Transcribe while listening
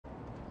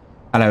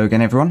Hello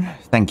again everyone,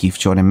 thank you for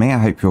joining me, I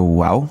hope you're all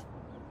well.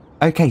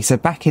 Okay, so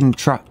back in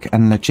Truck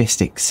and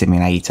Logistics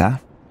Simulator,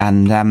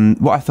 and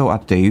what I thought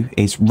I'd do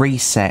is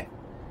reset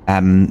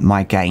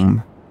my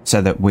game so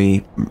that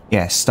we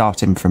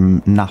starting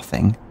from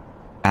nothing,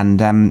 and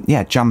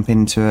jump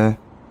into a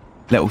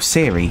little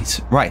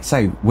series. Right,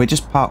 so we're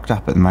just parked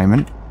up at the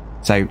moment,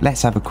 so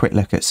let's have a quick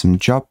look at some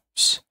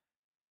jobs.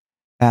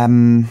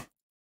 Okay,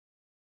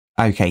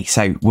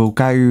 so we'll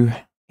go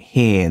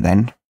here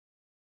then.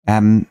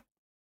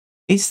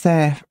 Is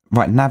there...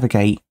 Right,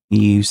 navigate,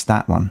 use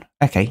that one.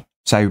 Okay,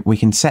 so we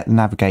can set the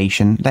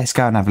navigation. Let's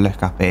go and have a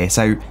look up here.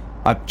 So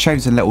I've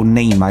chosen a little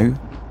Nemo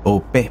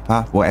or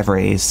Bipper, whatever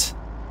it is,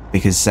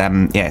 because,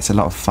 it's a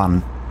lot of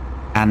fun.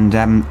 And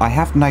I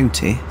have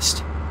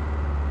noticed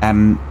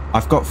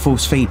I've got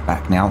force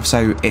feedback now,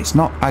 so it's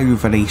not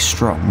overly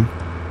strong,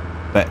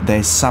 but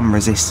there's some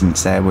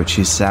resistance there, which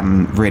is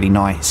really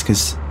nice,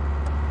 because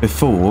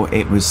before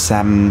it was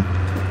a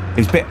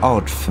bit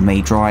odd for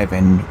me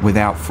driving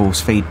without force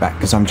feedback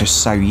because I'm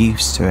just so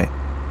used to it.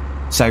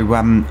 So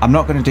I'm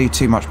not going to do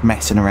too much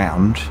messing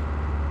around,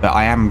 but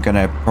I am going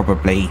to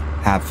probably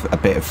have a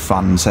bit of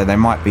fun. So there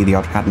might be the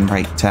odd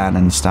handbrake turn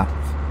and stuff.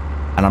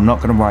 And I'm not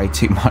going to worry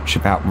too much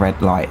about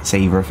red lights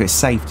either. If it's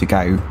safe to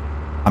go,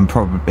 I'm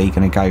probably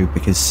going to go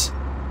because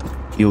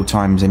fuel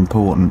time's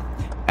important.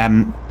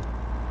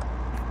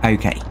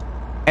 Okay,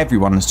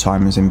 everyone's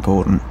time is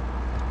important.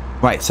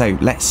 Right, so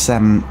let's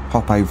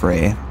pop over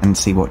here and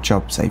see what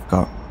jobs they've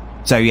got.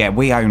 So yeah,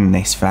 we own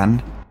this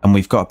van and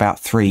we've got about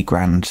 3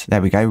 grand.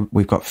 There we go.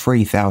 We've got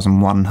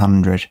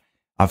 3,100.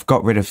 I've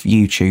got rid of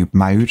YouTube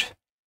mode.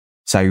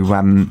 So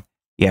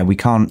yeah, we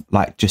can't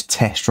like just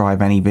test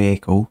drive any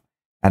vehicle.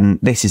 And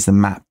this is the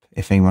map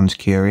if anyone's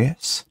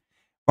curious.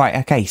 Right,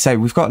 okay, so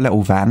we've got a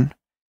little van.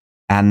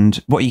 And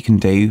what you can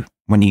do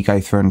when you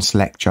go through and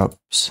select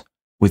jobs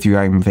with your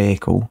own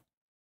vehicle.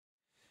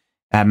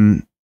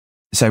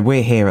 So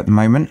we're here at the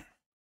moment,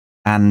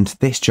 and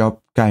this job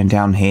going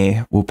down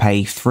here will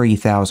pay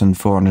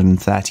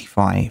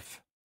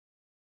 3,435.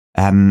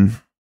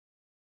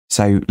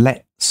 So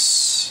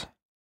let's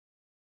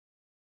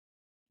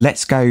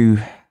go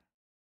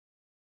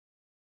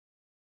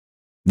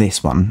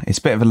this one. It's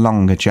a bit of a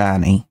longer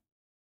journey.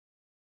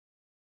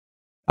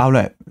 Oh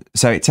look,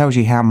 so it tells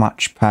you how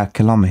much per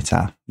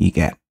kilometre you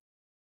get.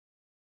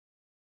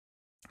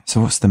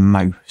 So what's the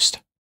most?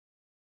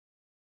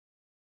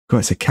 God,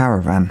 it's a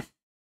caravan.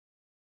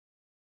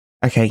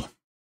 Okay,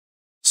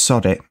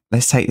 sod it.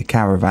 Let's take the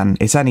caravan.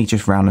 It's only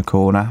just round the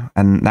corner,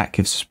 and that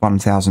gives us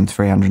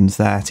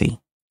 1,330.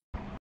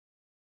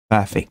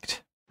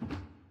 Perfect.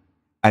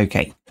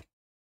 Okay.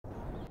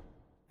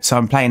 So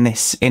I'm playing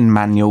this in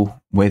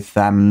manual with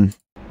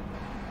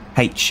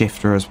H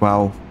shifter as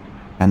well,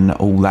 and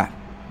all that.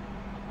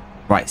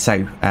 Right,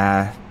 so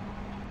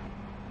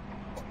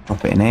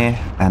pop it in here,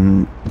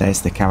 and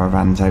there's the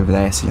caravans over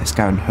there. So let's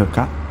go and hook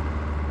up.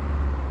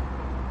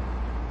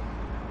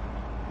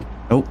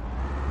 Oh.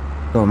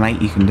 Go on,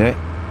 mate, you can do it.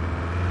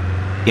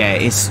 Yeah,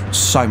 it's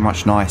so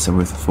much nicer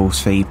with the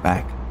force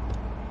feedback.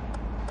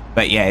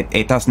 But yeah,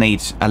 it does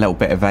need a little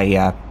bit of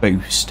a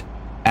boost.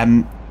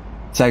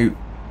 So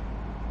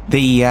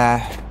the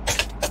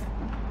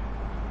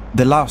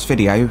last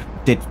video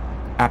did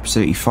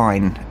absolutely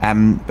fine.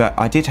 But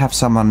I did have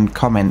someone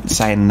comment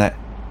saying that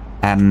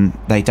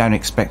they don't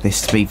expect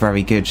this to be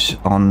very good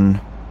on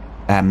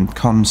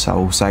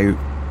console. So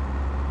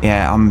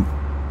yeah, I'm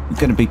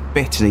going to be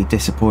bitterly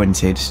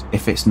disappointed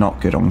if it's not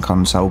good on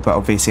console, but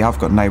obviously I've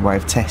got no way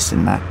of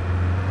testing that.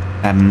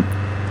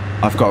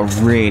 I've got a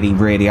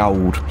really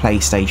old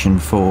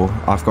PlayStation 4.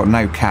 I've got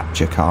no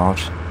capture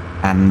card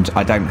and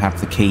I don't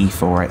have the key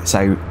for it,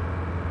 so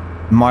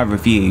my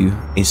review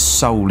is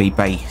solely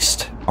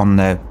based on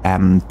the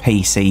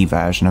PC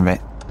version of it.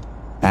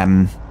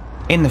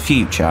 In the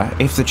future,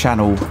 if the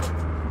channel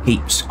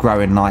keeps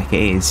growing like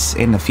it is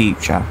in the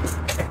future,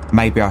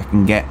 maybe I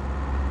can get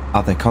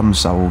other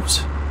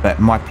consoles. But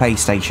my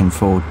PlayStation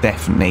 4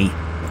 definitely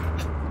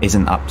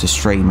isn't up to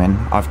streaming.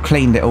 I've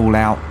cleaned it all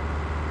out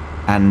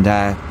and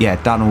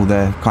yeah, done all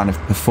the kind of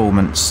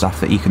performance stuff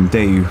that you can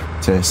do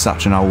to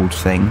such an old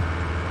thing.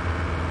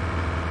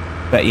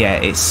 But yeah,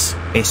 it's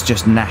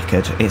just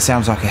knackered. It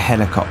sounds like a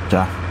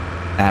helicopter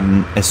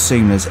as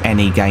soon as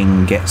any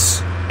game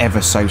gets ever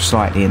so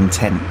slightly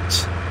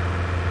intense.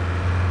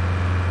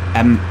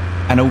 And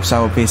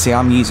also, obviously,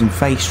 I'm using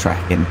face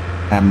tracking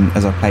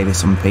as I play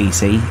this on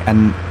PC,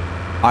 and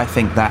I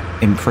think that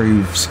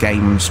improves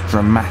games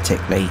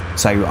dramatically,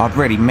 so I'd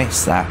really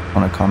miss that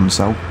on a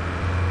console.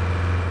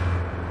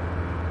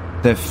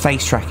 The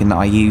face tracking that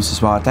I use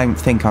as well, I don't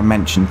think I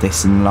mentioned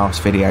this in the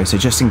last video, so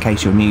just in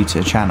case you're new to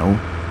the channel,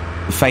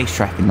 the face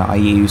tracking that I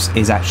use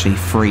is actually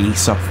free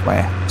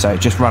software, so it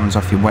just runs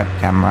off your web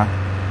camera,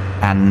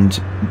 and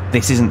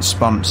this isn't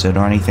sponsored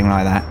or anything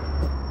like that.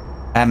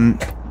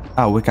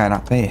 Oh, we're going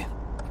up here.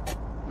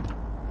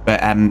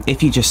 But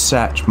if you just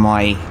search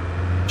my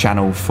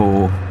channel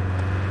for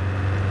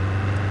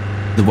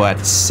the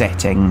word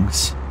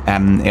settings,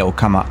 it'll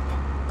come up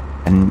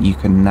and you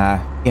can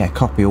yeah,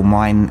 copy all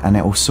mine and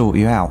it'll sort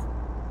you out.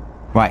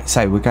 Right,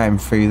 so we're going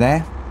through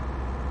there.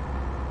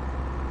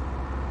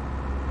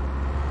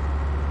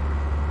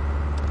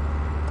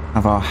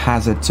 Have our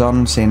hazards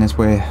on, seeing as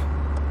we're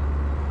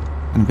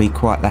going to be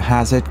quite the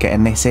hazard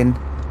getting this in.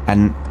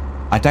 And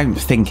I don't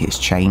think it's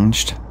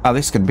changed. Oh,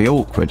 this is going to be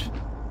awkward.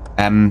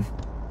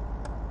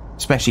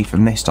 Especially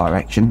from this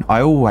direction.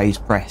 I always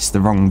press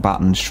the wrong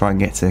button to try and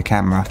get to the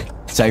camera.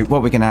 So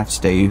what we're going to have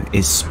to do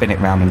is spin it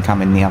round and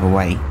come in the other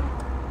way.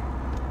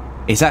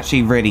 It's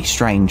actually really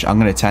strange. I'm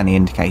going to turn the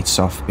indicators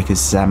off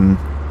because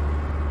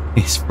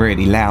it's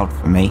really loud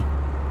for me.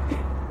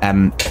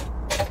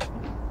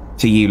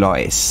 To you lot,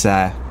 it's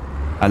a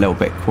little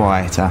bit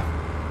quieter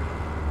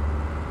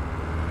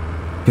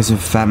because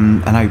of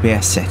an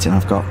OBS setting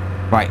I've got.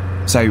 Right,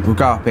 so we'll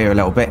go up here a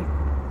little bit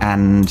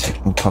and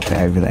we'll pop it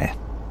over there.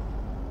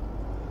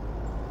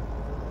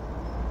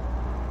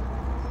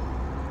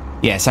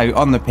 Yeah, so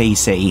on the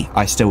PC,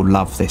 I still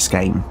love this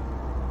game.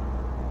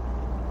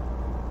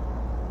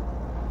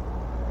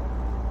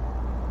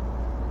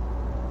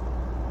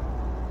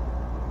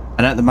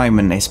 And at the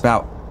moment, it's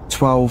about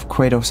 12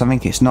 quid or something.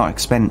 It's not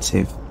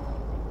expensive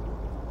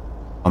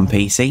on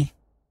PC.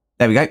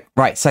 There we go.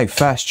 Right, so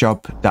first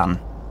job done.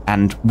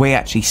 And we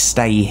actually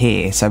stay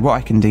here. So what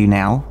I can do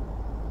now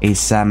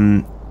is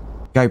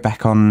go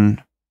back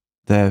on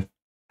the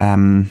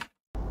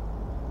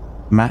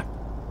map.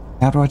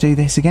 How do I do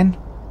this again?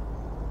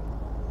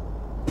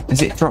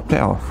 Has it dropped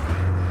it off?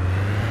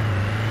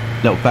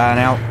 Little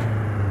burnout.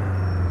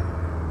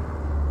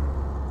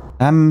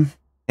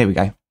 Here we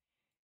go.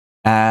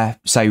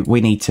 So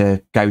we need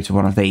to go to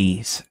one of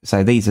these.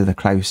 So these are the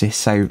closest.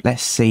 So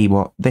let's see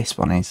what this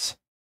one is.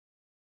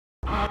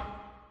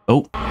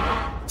 Oh,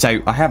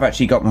 so I have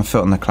actually got my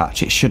foot on the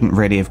clutch. It shouldn't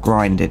really have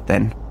grinded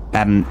then.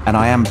 And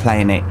I am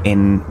playing it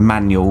in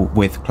manual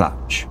with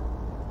clutch.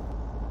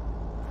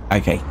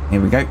 Okay,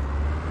 here we go.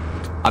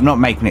 I'm not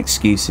making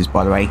excuses,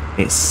 by the way.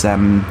 It's,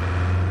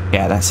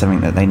 yeah, that's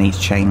something that they need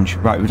to change.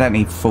 Right, we don't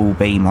need full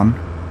beam on.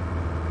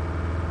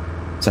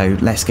 So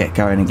let's get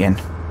going again.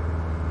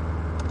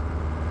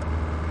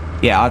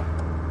 Yeah, I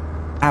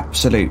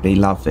absolutely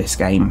love this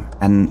game.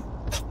 And,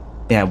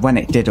 yeah, when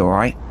it did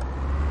alright,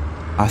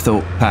 I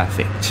thought,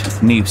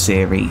 perfect. New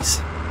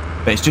series.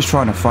 But it's just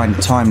trying to find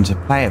time to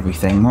play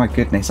everything. My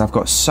goodness, I've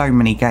got so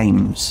many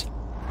games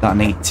that I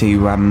need to,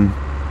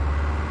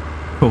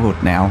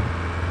 record now.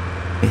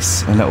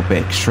 It's a little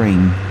bit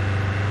extreme.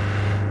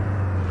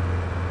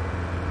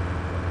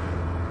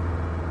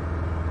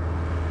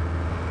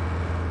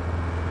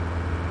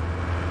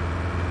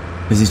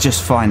 Because it's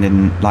just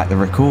finding like the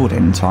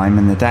recording time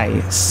in the day.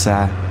 It's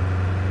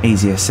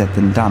easier said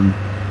than done.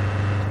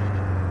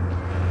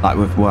 Like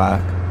with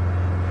work.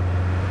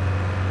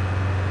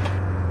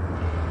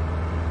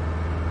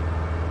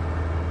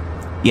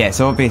 Yeah,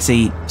 so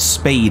obviously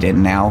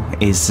speeding now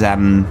is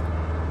yeah,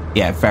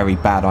 a very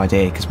bad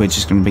idea because we're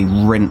just going to be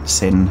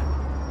rinsing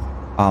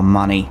our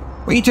money.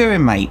 What are you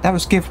doing, mate? That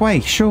was give way,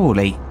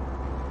 surely.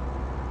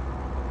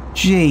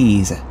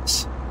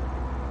 Jesus.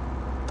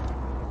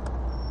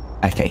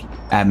 Okay,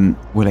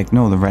 we'll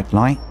ignore the red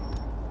light.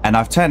 And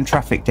I've turned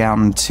traffic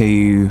down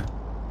to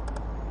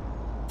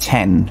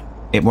 10.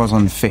 It was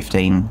on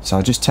 15, so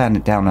I'll just turn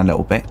it down a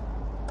little bit.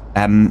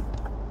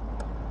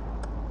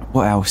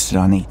 What else did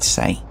I need to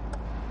say?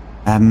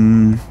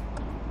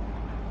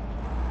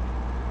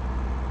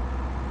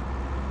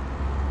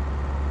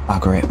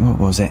 Bugger it, what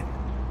was it?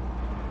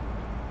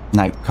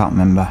 No, can't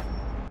remember.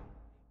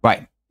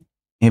 Right,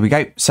 here we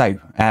go. So,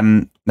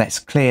 let's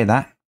clear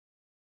that.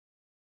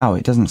 Oh,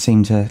 it doesn't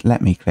seem to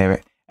let me clear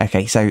it.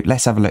 Okay, so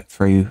let's have a look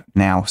through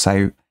now.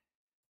 So,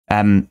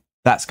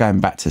 that's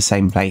going back to the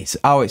same place.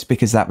 Oh, it's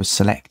because that was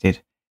selected.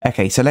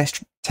 Okay, so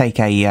let's take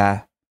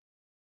a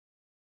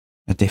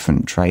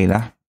different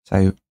trailer.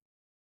 So,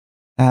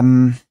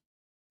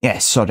 yeah,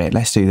 sod it.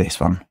 Let's do this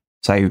one.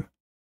 So,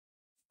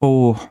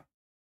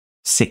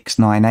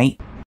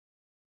 4698.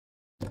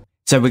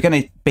 So we're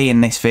going to be in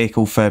this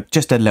vehicle for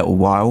just a little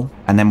while,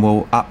 and then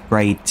we'll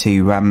upgrade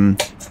to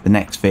the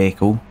next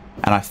vehicle.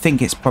 And I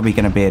think it's probably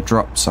going to be a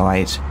drop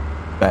side,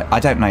 but I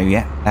don't know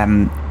yet.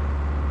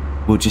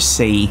 We'll just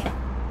see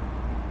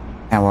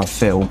how I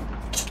feel.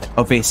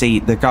 Obviously,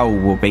 the goal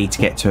will be to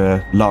get to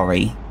a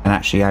lorry and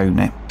actually own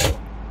it.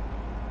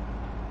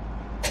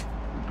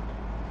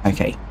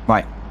 Okay,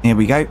 right, here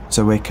we go.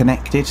 So we're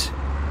connected.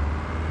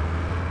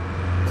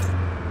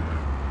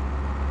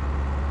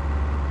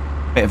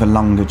 Bit of a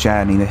longer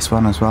journey, this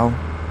one as well.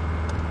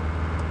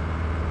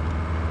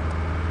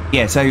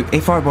 Yeah, so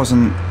if I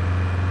wasn't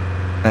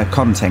a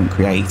content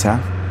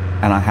creator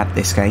and I had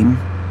this game,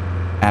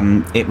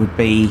 it would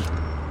be...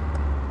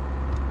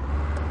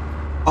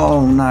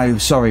 Oh no,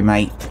 sorry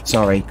mate,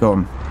 sorry, go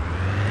on.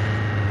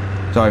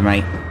 Sorry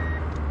mate.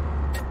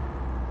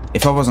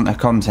 If I wasn't a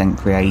content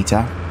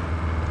creator,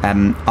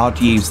 I'd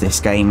use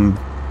this game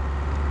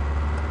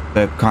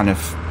for kind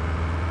of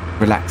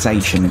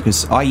relaxation,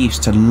 because I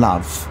used to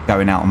love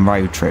going out on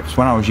road trips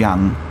when I was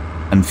young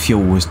and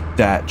fuel was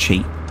dirt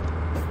cheap.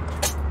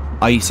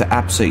 I used to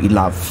absolutely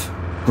love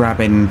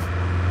grabbing,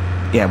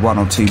 yeah, one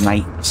or two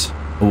mates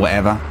or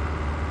whatever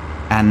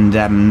and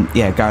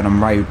yeah, going on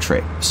road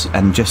trips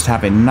and just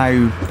having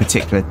no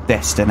particular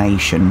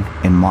destination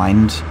in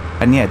mind,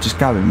 and yeah, just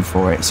going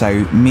for it.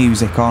 So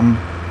music on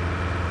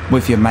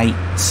with your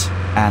mates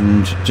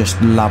and just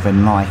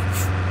loving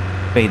life,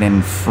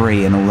 feeling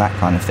free and all that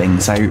kind of thing.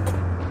 So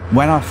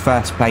when I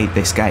first played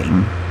this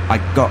game, I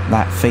got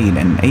that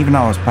feeling. Even though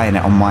I was playing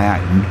it on my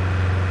own,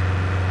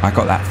 I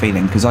got that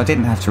feeling because I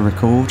didn't have to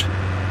record.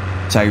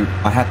 So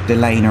I had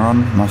Delana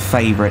on, my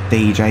favourite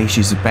DJ.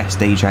 She's the best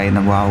DJ in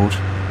the world,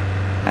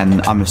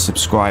 and I'm a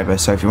subscriber,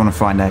 so if you want to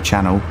find her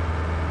channel,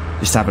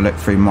 just have a look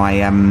through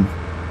my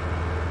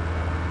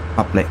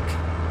public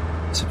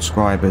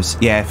subscribers.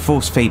 Yeah,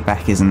 force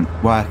feedback isn't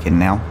working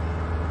now,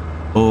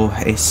 or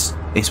it's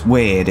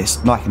weird.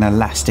 It's like an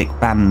elastic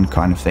band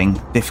kind of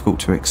thing, difficult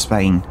to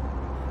explain.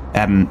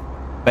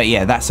 But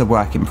yeah, that's a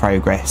work in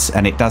progress,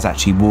 and it does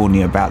actually warn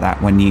you about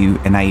that when you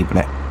enable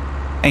it.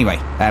 Anyway,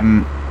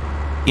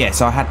 yeah,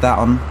 so I had that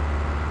on,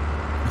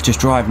 just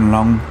driving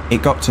along.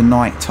 It got to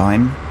night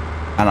time,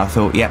 and I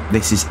thought, yep,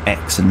 this is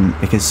excellent,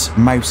 because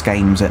most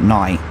games at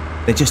night,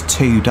 they're just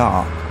too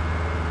dark.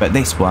 But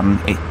this one,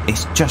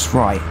 it's just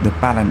right. The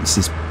balance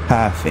is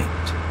perfect.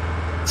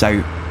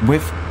 So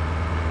with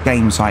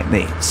games like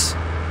this,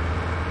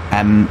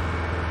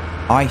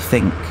 I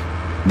think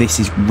this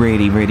is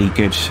really, really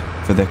good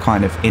for the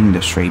kind of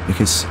industry,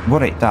 because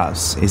what it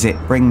does is it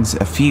brings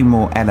a few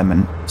more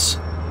elements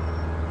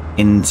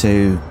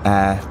into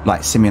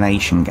like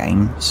simulation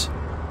games,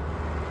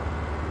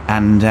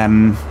 and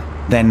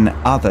then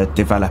other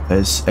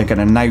developers are going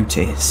to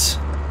notice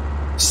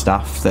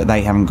stuff that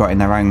they haven't got in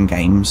their own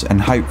games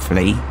and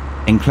hopefully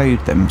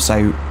include them.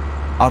 So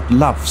I'd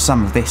love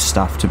some of this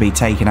stuff to be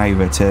taken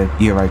over to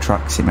Euro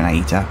Truck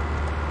Simulator.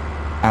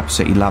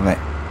 Absolutely love it.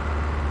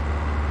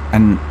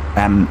 And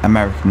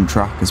American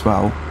Truck as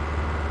well.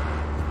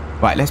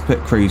 Right, let's put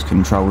cruise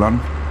control on,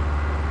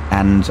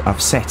 and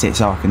I've set it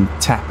so I can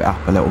tap it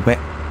up a little bit.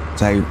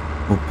 So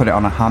we'll put it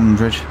on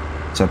 100,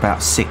 so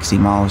about 60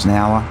 miles an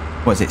hour.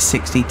 Was it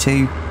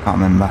 62? Can't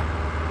remember.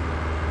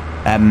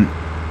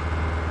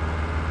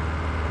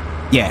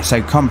 Yeah,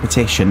 so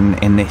competition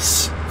in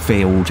this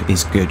field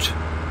is good,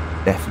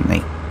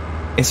 definitely.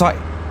 It's like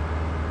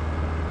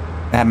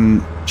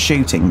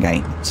shooting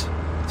games.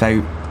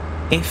 So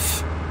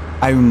if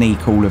only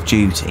Call of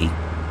Duty,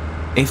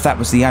 if that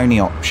was the only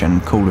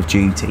option, Call of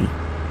Duty,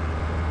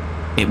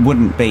 it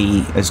wouldn't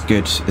be as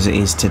good as it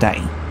is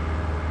today.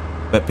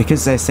 But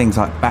because there's things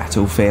like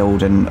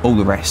Battlefield and all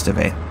the rest of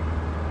it,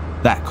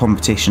 that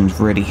competition's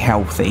really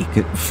healthy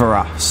for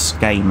us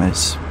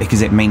gamers,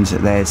 because it means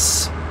that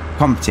there's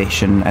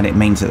competition, and it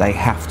means that they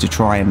have to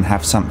try and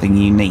have something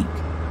unique.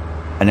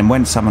 And then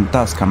when someone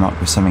does come up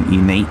with something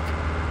unique,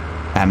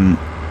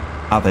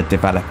 other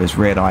developers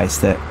realise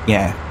that,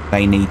 yeah,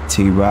 they need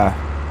to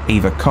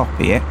either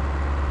copy it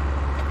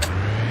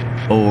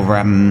or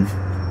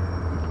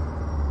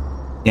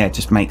yeah,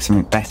 just make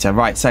something better.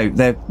 Right, so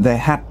there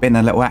had been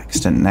a little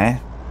accident there.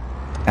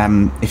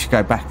 If you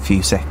go back a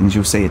few seconds,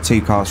 you'll see the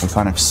two cars were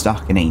kind of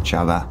stuck in each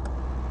other,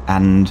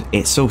 and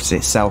it sorted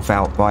itself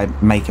out by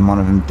making one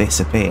of them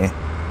disappear.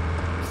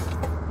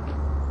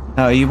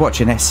 Are you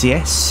watching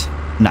SCS?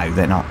 No,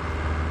 they're not.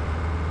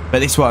 But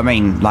this is what I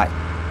mean, like,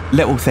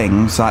 little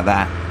things like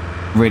that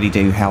really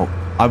do help.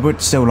 I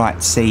would still like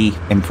to see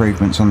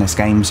improvements on this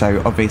game,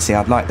 so obviously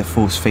I'd like the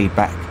force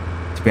feedback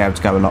to be able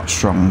to go a lot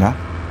stronger.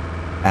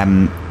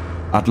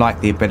 I'd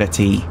like the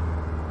ability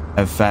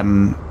of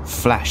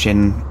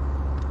flashing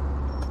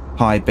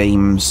high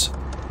beams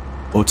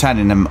or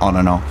turning them on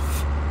and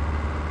off.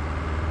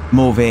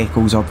 More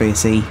vehicles,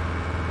 obviously.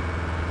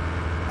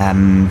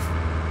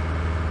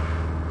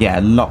 Yeah,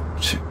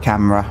 locked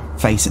camera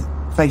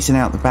facing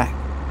out the back,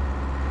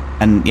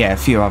 and yeah, a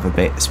few other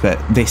bits. But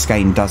this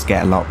game does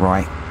get a lot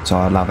right, so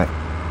I love it.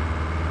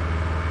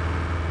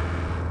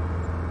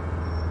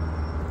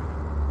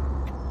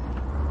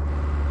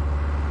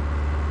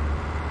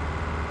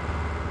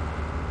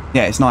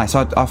 Yeah, it's nice.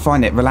 I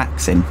find it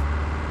relaxing.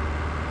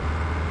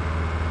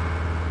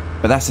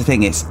 But that's the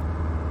thing, it's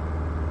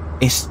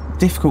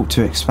difficult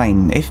to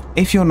explain.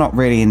 If you're not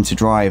really into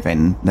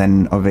driving,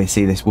 then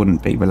obviously this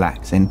wouldn't be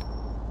relaxing.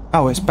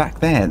 Oh, it's back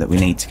there that we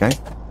need to go.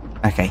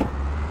 Okay.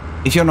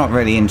 If you're not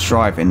really into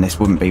driving, this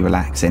wouldn't be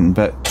relaxing.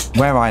 But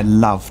where I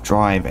love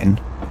driving,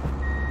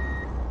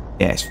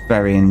 yeah, it's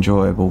very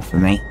enjoyable for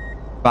me.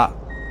 But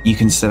you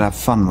can still have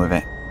fun with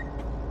it.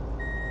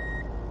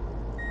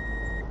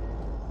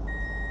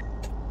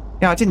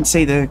 Yeah, I didn't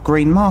see the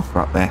green marker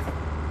up there.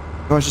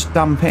 Do I just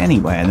dump it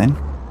anywhere then?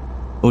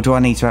 Or do I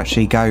need to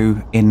actually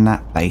go in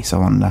that place, I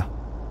wonder?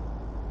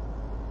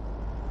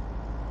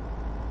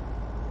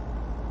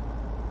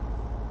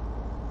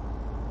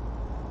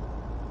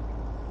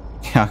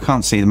 Yeah, I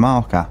can't see the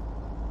marker.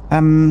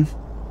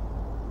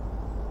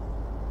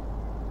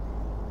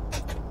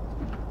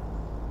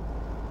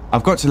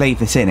 I've got to leave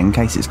this in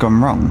case it's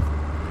gone wrong.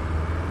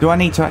 Do I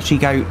need to actually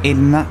go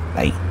in that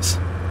place?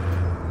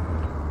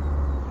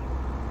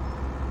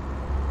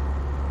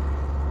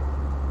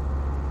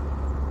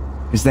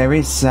 Because there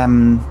is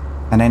an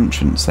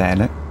entrance there,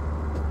 look.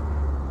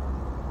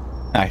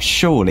 No,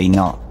 surely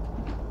not.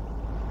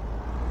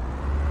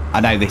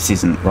 I know this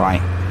isn't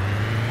right.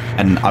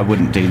 And I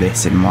wouldn't do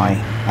this in my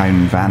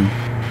own van.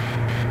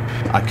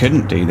 I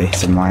couldn't do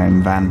this in my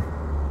own van.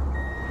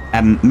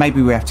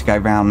 Maybe we have to go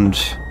round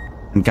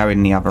and go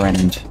in the other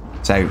end.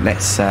 So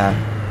let's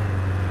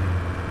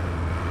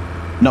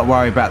not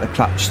worry about the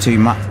clutch too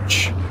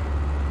much.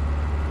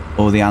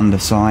 Or the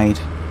underside.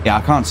 Yeah,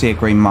 I can't see a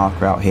green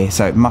marker out here,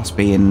 so it must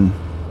be in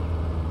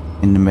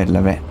the middle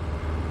of it.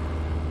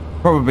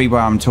 Probably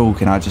where I'm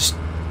talking, I just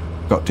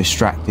got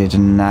distracted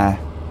and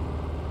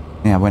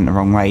yeah, I went the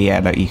wrong way.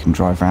 Yeah, look, you can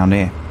drive around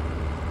here.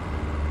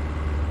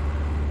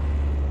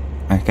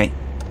 Okay.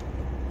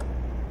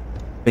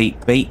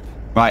 Beep, beep.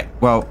 Right,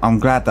 well, I'm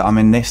glad that I'm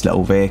in this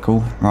little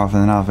vehicle rather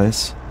than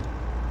others.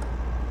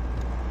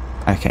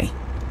 Okay.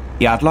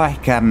 Yeah, I'd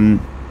like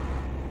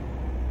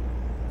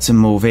some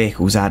more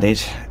vehicles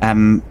added.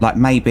 Like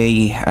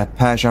maybe a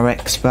Peugeot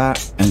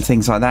Expert and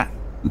things like that.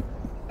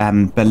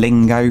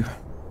 Berlingo.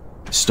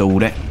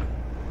 Stalled it.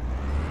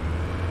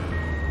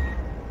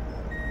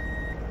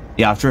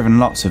 Yeah, I've driven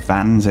lots of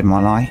vans in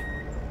my life.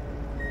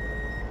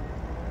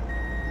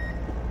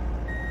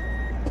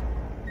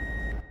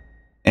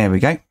 There we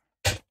go.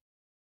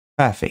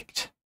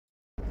 Perfect.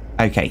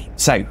 Okay,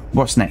 so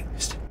what's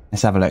next?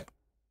 Let's have a look.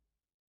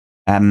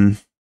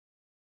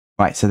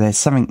 Right, so there's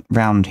something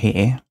round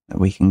here that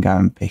we can go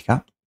and pick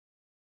up.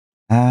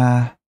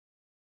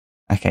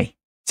 Okay,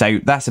 so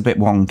that's a bit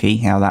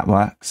wonky how that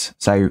works.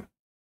 So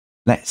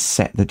let's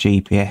set the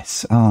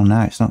GPS. Oh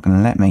no, it's not going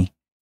to let me.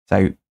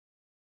 So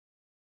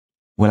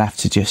we'll have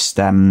to just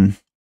drive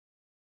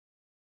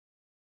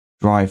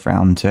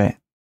round to it.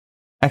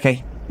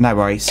 Okay, no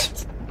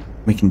worries.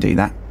 We can do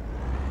that.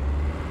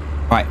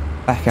 Right,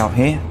 back out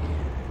here.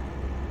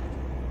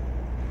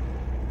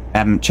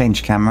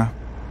 Change camera.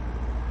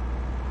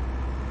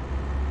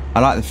 I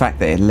like the fact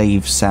that it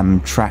leaves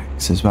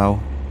tracks as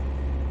well.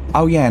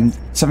 Oh yeah, and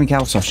something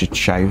else I should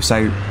show.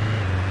 So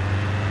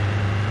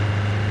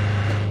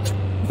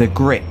the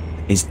grip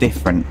is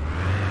different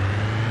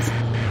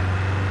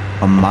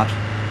on mud.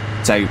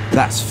 So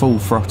that's full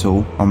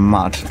throttle on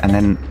mud, and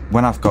then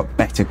when I've got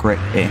better grip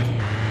here,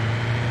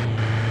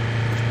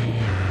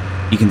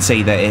 you can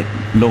see that it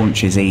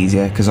launches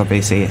easier because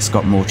obviously it's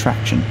got more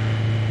traction.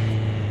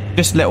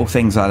 Just little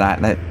things like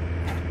that,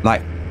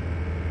 like,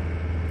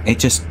 it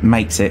just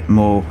makes it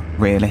more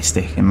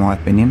realistic in my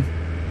opinion.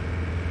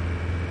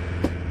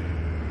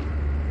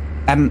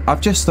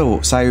 I've just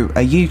thought, so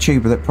a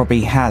YouTuber that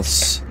probably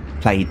has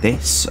played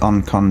this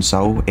on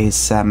console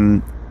is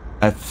a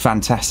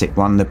fantastic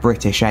one, the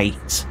British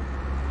 8.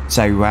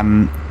 So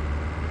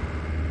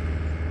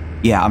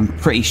yeah, I'm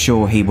pretty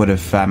sure he would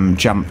have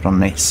jumped on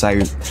this,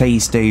 so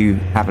please do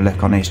have a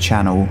look on his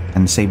channel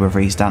and see whether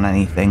he's done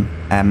anything.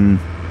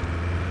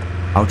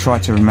 I'll try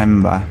to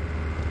remember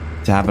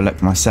to have a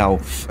look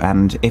myself,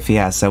 and if he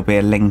has, there'll be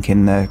a link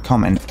in the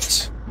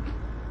comments.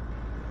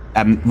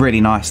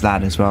 Really nice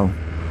lad as well.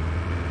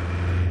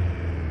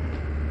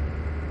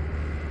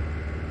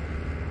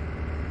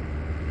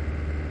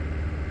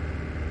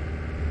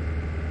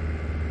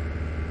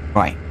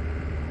 Right.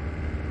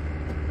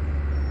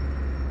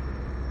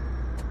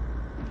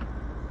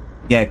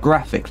 Yeah,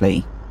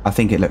 graphically, I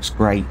think it looks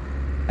great.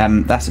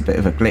 That's a bit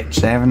of a glitch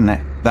there, isn't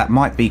it? That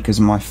might be because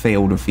of my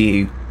field of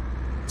view.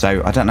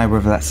 So I don't know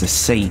whether that's a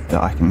seat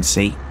that I can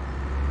see.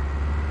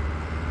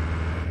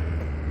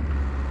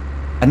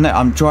 And look,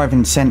 I'm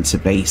driving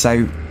sensibly.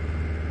 So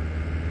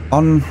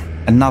on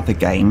another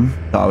game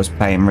that I was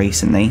playing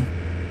recently,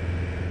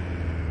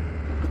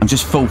 I'm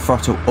just full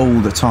throttle all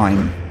the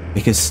time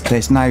because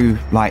there's no,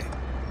 like,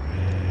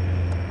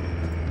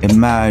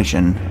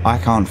 immersion. I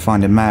can't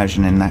find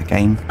immersion in that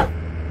game.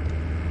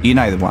 You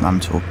know the one I'm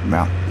talking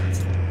about.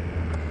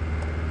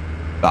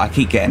 But I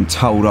keep getting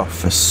told off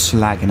for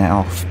slagging it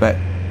off. But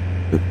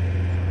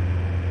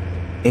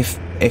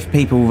if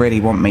people really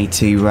want me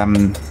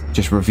to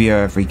just review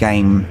every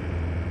game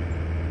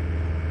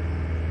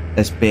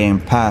as being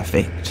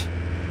perfect,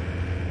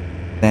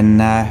 then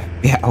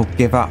yeah, I'll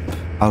give up.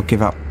 I'll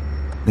give up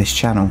this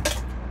channel.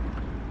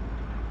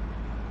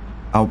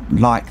 I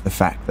like the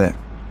fact that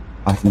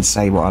I can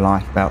say what I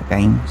like about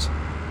games.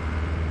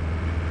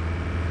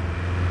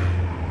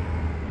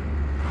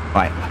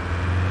 Right.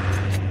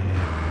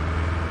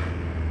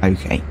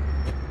 Okay.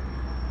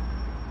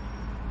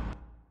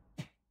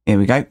 Here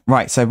we go.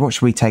 Right, so what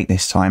should we take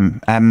this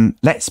time?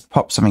 Let's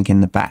pop something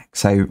in the back.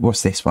 So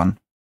what's this one?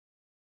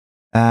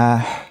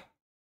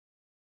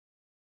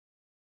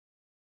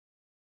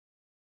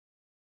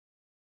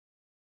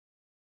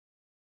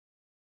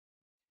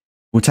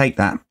 We'll take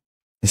that.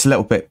 It's a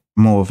little bit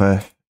more of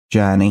a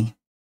journey.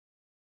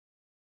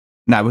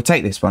 No, we'll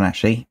take this one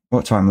actually.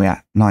 What time are we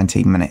at?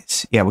 19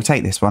 minutes. Yeah, we'll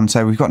take this one.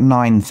 So we've got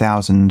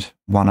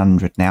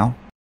 9,100 now.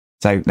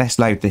 So let's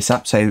load this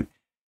up. So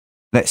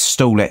let's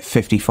stall it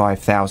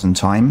 55,000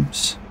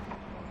 times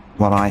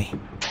while I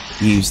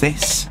use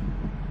this.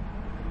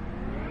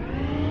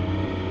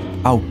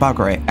 Oh,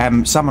 bugger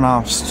it. Someone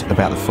asked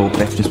about the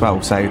forklift as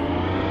well. So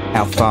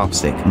how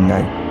fast it can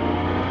go.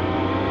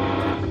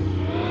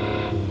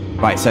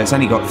 Right, so it's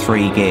only got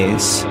 3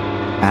 gears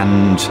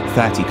and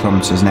 30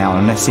 kilometers an hour,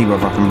 and let's see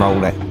whether I can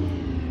roll it.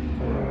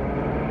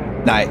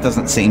 No, it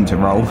doesn't seem to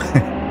roll.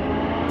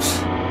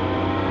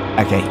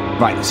 Okay,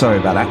 right, sorry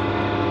about that.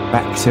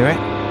 Back to it.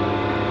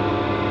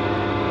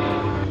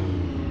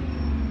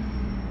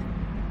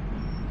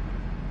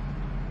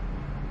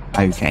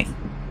 Okay,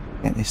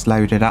 get this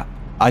loaded up.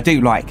 I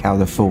do like how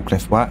the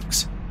forklift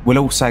works. We'll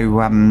also,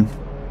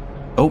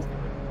 oh,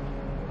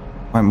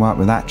 won't work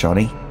with that,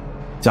 Johnny.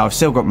 So I've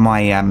still got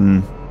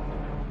my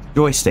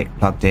joystick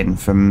plugged in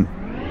from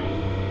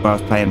when I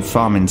was playing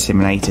Farming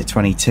Simulator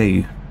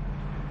 22.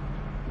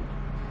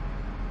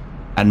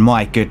 And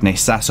my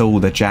goodness, that's all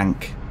the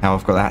jank, how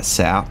I've got that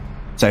set up.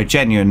 So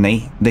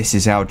genuinely, this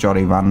is how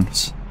Johnny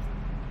runs.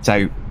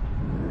 So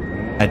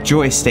a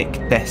joystick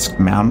desk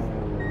mount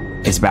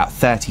is about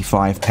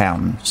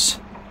 £35.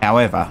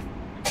 However,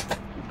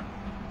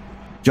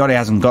 Johnny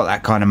hasn't got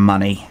that kind of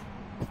money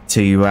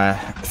to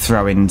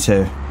throw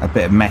into a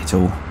bit of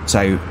metal.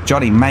 So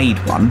Johnny made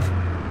one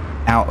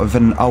out of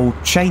an old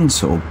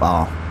chainsaw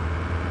bar.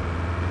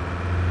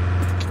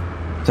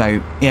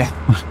 So yeah,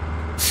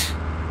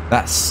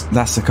 that's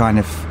the kind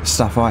of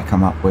stuff I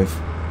come up with.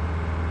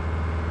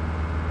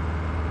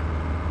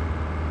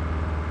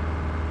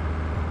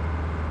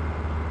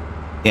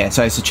 Yeah,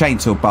 so it's a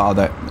chainsaw bar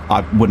that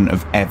I wouldn't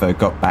have ever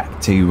got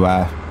back to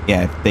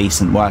yeah,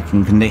 decent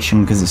working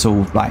condition, because it's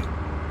all like,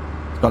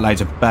 it's got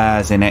loads of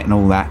burrs in it and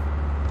all that.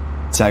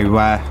 So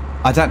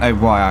I don't know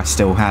why I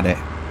still had it,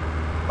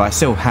 but I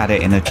still had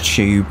it in a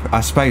tube.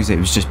 I suppose it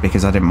was just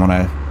because I didn't want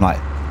to like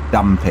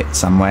dump it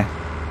somewhere.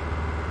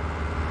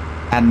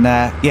 And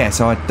yeah,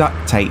 so I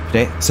duct taped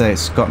it so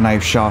it's got no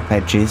sharp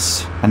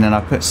edges, and then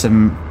I put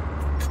some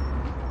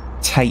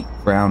tape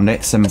around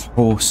it, some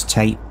horse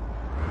tape,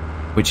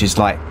 which is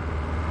like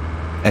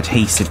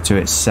adhesive to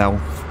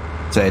itself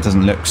so it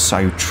doesn't look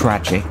so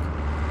tragic.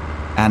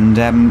 And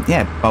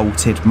yeah,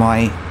 bolted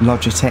my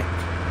Logitech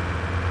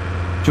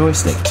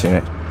joystick to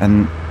it,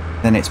 and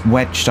then it's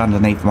wedged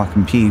underneath my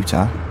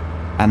computer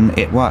and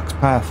it works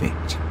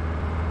perfect.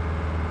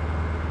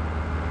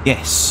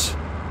 Yes,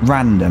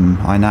 random,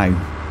 I know,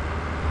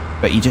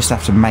 but you just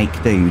have to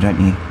make do, don't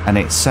you? And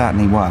it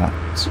certainly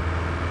works,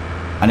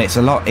 and it's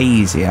a lot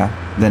easier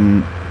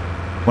than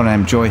one of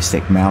them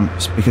joystick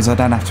mounts because I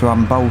don't have to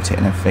unbolt it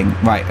and everything.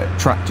 Right, a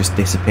truck just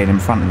disappeared in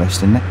front of us,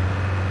 didn't it?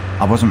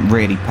 I wasn't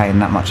really paying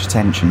that much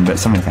attention, but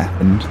something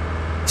happened.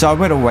 So I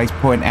would always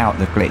point out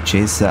the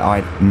glitches that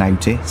I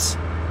notice.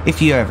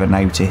 If you ever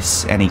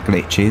notice any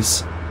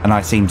glitches and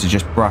I seem to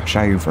just brush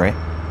over it,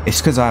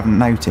 it's because I haven't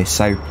noticed,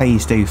 so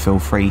please do feel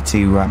free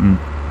to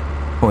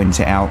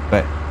point it out.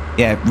 But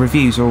yeah,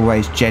 reviews are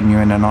always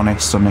genuine and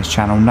honest on this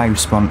channel, no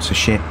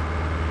sponsorship.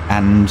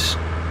 And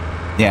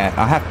yeah,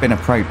 I have been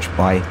approached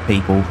by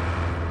people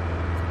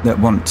that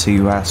want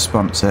to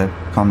sponsor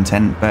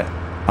content, but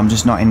I'm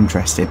just not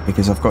interested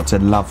because I've got to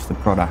love the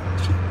product.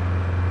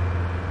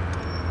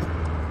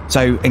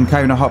 So,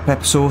 Encona hot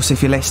pepper sauce,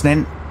 if you're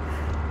listening,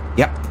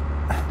 yep,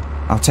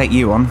 I'll take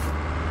you on,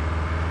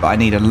 but I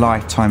need a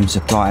lifetime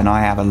supply, and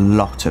I have a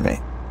lot of it.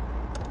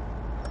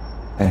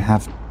 I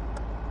have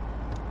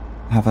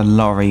a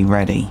lorry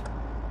ready.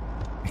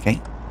 Okay,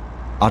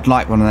 I'd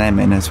like one of them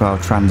in as well,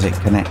 Transit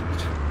Connect.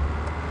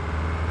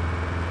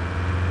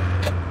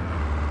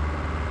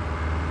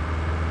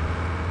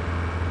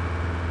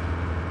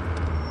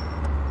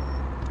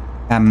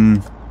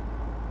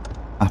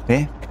 Up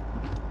here.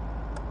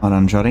 Hold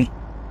on, Johnny.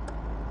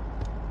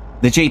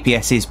 The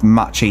GPS is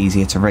much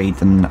easier to read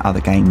than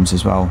other games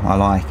as well. I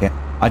like it.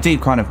 I do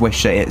kind of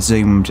wish that it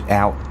zoomed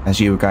out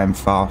as you were going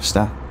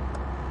faster.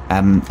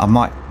 I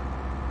might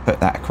put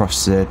that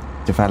across the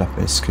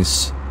developers,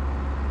 because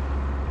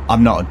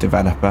I'm not a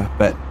developer,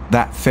 but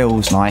that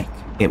feels like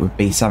it would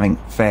be something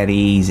fairly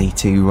easy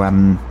to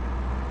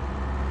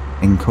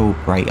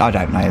incorporate. I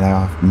don't know though,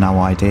 I have no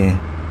idea.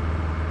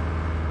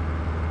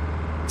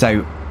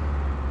 So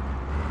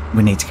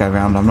we need to go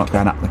around. I'm not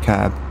going up the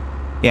curb.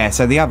 Yeah,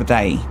 so the other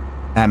day,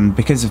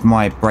 because of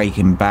my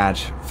Breaking Bad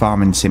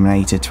Farming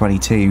Simulator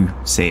 22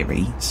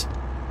 series,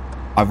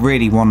 I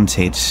really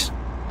wanted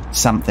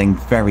something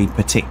very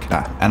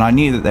particular, and I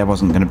knew that there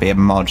wasn't going to be a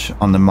mod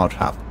on the mod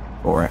hub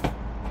for it.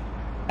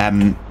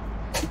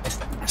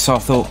 So I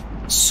thought,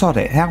 sod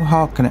it, how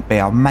hard can it be?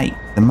 I'll make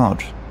the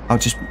mod. I'll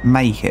just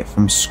make it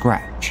from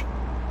scratch,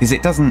 because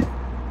it doesn't,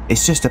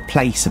 it's just a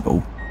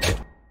placeable.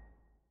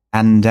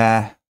 And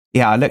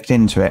yeah, I looked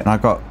into it and I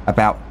got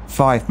about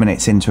 5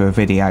 minutes into a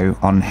video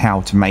on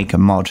how to make a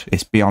mod.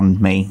 It's beyond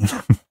me.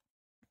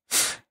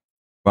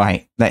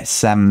 Right,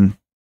 let's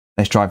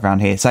drive around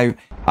here. So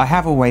I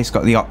have always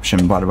got the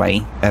option, by the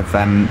way, of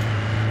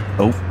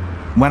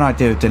when I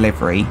do a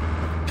delivery,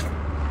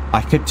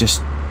 I could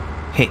just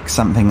pick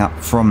something up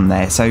from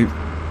there. So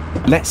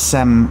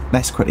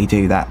let's quickly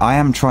do that. I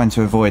am trying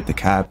to avoid the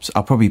curbs.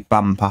 I'll probably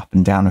bump up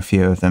and down a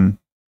few of them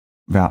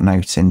without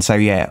noticing. So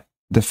yeah,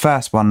 the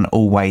first one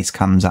always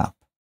comes up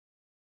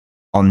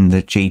on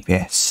the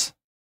GPS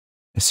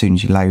as soon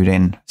as you load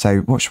in. So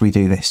what should we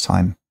do this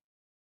time?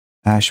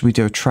 Should we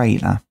do a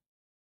trailer?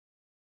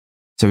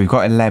 So we've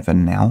got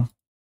 11 now.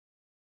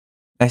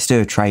 Let's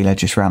do a trailer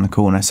just round the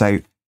corner.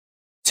 So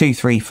 2,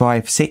 3,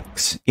 5,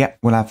 6. Yep,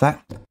 we'll have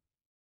that.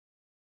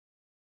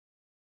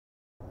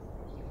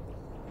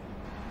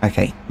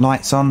 Okay,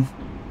 lights on.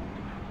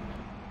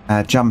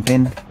 Jump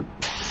in.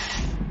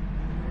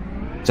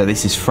 So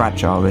this is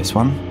fragile, this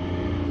one.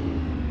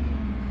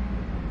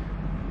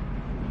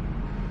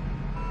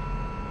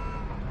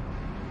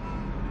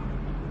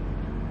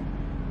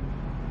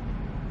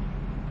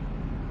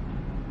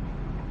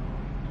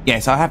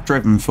 Yes, I have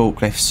driven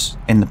forklifts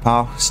in the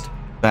past,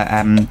 but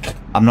I'm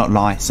not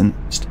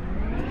licensed.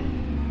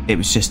 It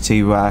was just to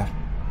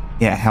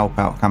yeah, help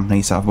out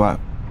companies that I've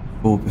worked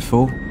for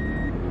before.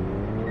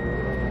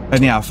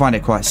 And yeah, I find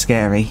it quite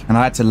scary, and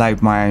I had to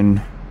load my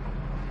own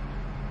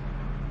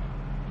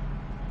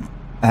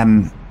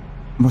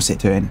what's it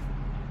doing?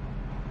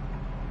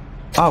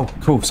 Oh,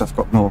 of course, I've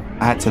got more.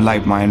 I had to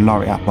load my own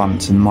lorry up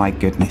once, and my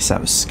goodness,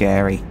 that was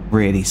scary.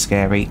 Really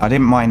scary. I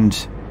didn't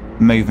mind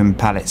moving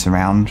pallets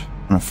around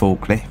on a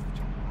forklift,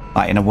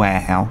 like in a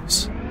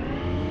warehouse,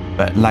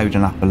 but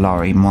loading up a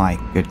lorry, my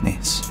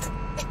goodness.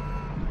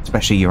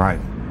 Especially your own.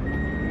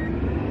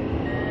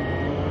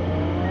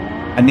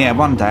 And yeah,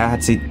 one day I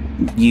had to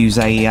use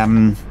a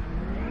oh,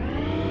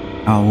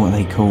 what are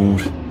they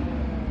called?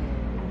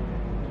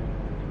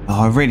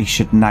 Oh, I really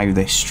should know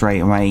this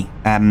straight away.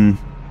 One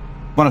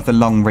of the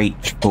long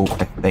reach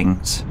forklift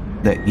things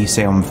that you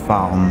see on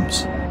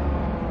farms.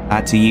 I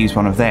had to use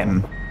one of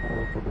them,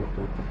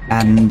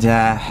 and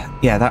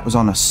yeah, that was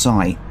on a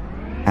site,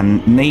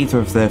 and neither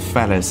of the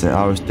fellas that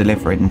I was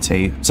delivering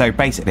to, so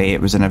basically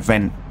it was an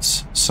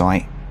events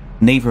site,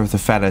 neither of the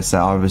fellas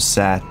that I was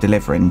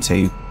delivering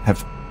to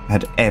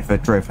had ever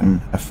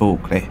driven a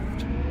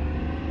forklift.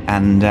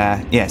 And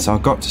yeah, so I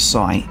got to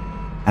site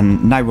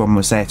and no one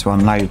was there to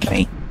unload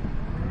me,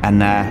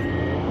 and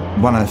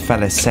one of the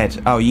fellas said,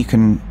 oh, you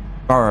can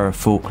borrow a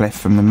forklift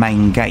from the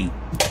main gate.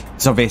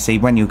 So obviously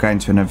when you're going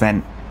to an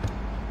event,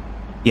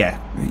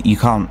 yeah, you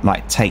can't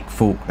like take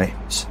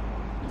forklifts.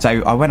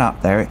 So I went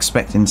up there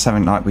expecting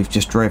something like we've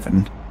just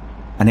driven,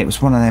 and it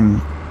was one of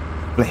them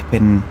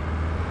flipping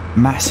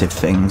massive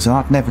things.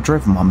 I'd never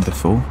driven one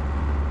before.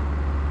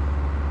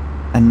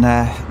 And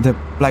the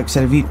bloke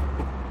said, have you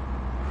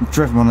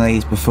driven one of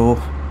these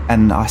before?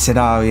 And I said,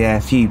 oh yeah,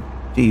 a few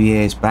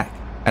years back.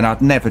 And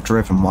I'd never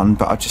driven one,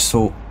 but I just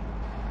thought,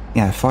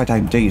 yeah, if I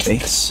don't do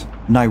this,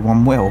 no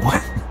one will.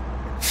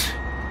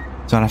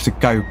 So I'd have to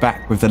go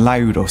back with the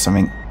load or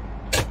something.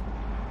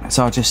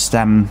 So I just,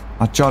 I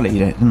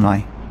jollied it, didn't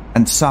I?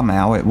 And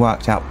somehow it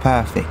worked out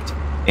perfect.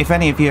 If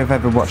any of you have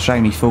ever watched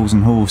Only Fools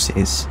and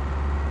Horses,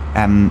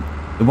 the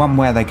one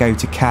where they go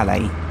to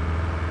Calais,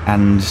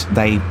 and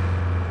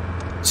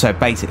so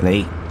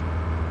basically,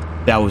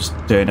 they was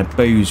doing a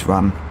booze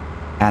run,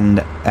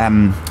 and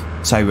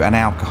so an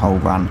alcohol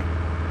run,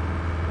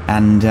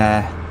 and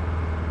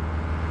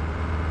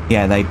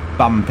yeah, they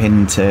bump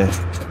into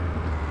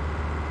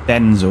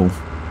Denzel,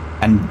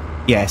 and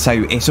yeah, so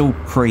it's all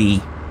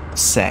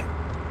pre-set.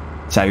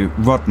 So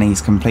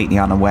Rodney's completely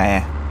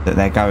unaware that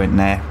they're going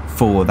there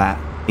for that.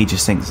 He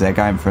just thinks they're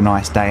going for a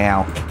nice day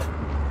out.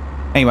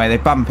 Anyway, they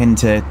bump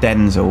into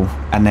Denzel,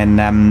 and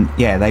then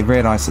yeah, they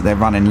realise that they're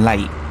running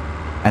late,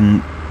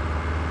 and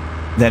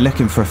they're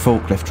looking for a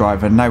forklift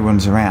driver. No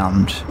one's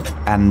around,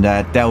 and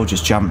Del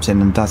just jumps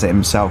in and does it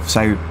himself.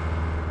 So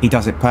he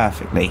does it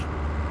perfectly,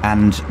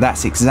 and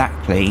that's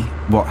exactly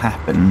what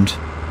happened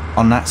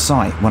on that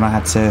site when I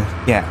had to,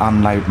 yeah,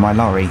 unload my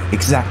lorry.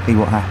 Exactly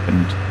what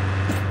happened.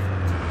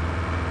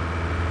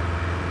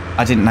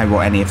 I didn't know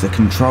what any of the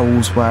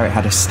controls were. It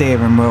had a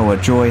steering wheel, a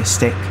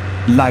joystick,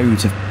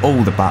 loads of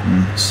all the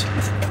buttons.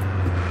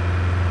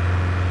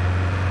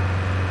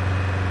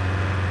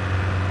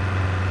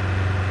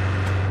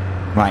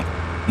 Right,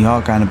 you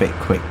are going a bit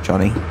quick,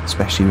 Johnny,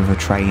 especially with a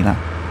trailer.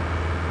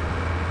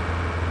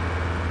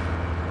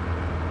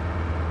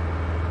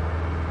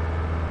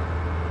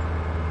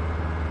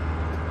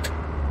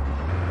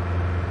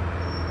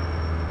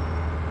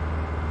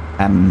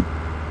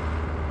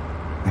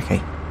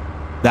 Okay.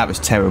 That was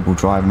terrible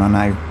driving, I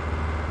know.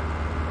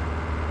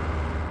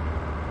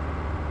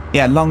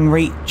 Yeah, long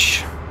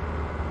reach.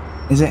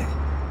 Is it?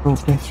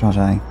 Forklift? I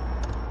don't know.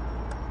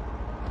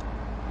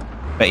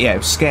 But yeah, it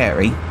was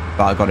scary,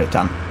 but I got it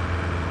done.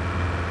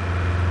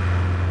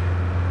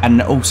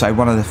 And also,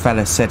 one of the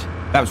fellas said,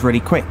 that was really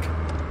quick.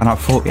 And I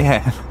thought,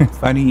 yeah,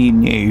 if only you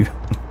knew.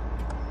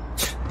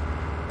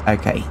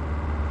 Okay.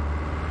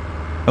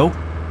 Oh,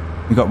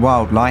 we got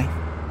wildlife.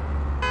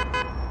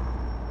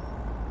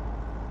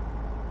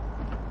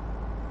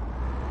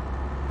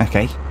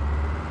 Okay.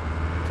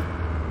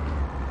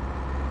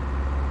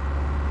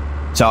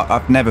 So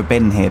I've never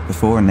been here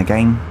before in the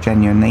game,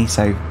 genuinely,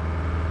 so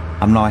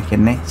I'm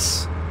liking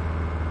this.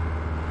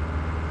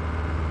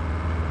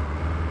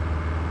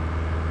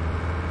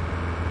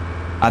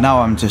 I know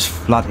I'm just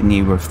flooding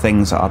you with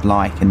things that I'd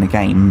like in the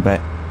game, but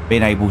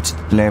being able to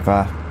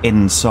deliver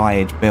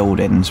inside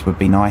buildings would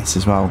be nice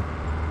as well.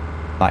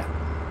 Like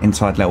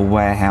inside little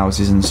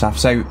warehouses and stuff.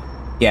 So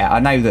yeah, I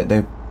know that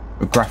the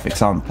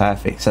graphics aren't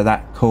perfect, so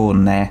that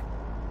corn there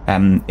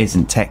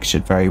isn't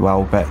textured very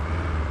well, but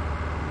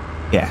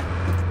yeah.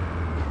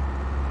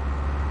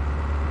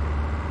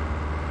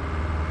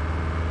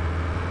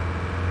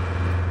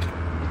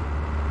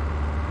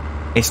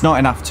 It's not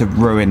enough to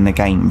ruin the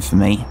game for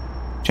me,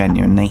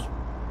 genuinely.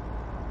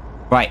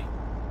 Right.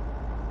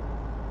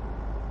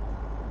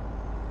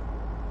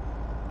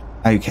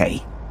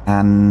 Okay,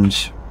 and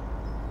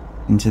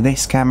into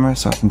this camera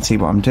so I can see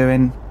what I'm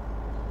doing.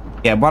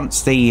 Yeah,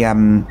 once the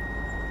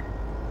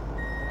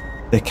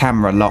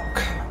camera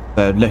lock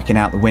for looking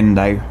out the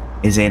window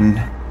is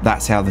in,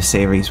 that's how the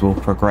series will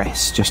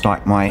progress, just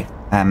like my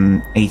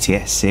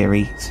ETS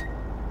series.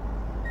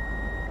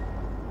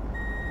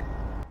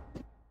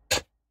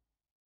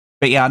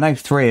 But yeah, I know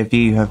 3 of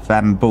you have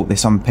bought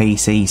this on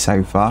PC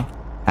so far,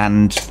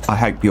 and I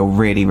hope you're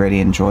really,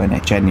 really enjoying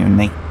it,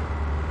 genuinely.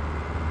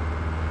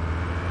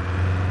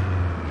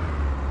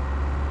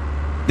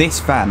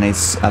 This van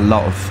is a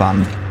lot of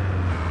fun.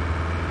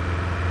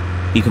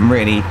 You can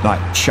really,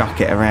 like, chuck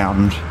it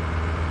around.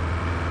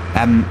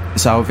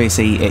 So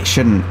obviously it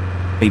shouldn't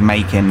be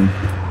making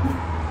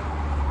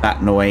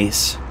that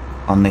noise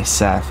on this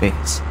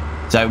surface.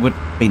 So it would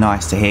be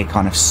nice to hear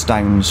kind of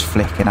stones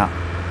flicking up,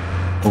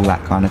 all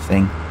that kind of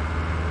thing.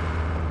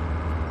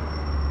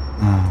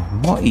 Oh,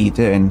 what are you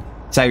doing?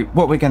 So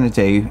what we're going to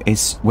do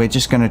is we're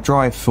just going to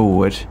drive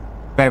forward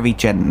very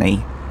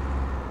gently,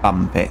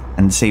 bump it,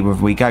 and see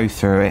whether we go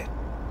through it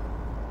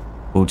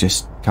or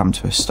just come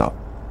to a stop.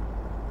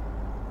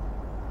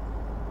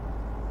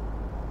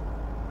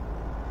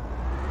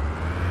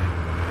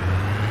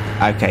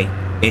 Okay,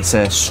 it's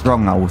a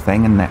stronghold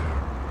thing, isn't it?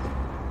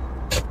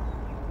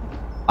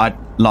 I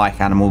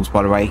like animals,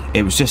 by the way.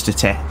 It was just a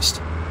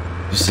test,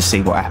 just to see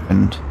what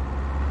happened.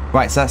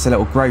 Right, so that's a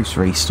little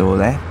grocery store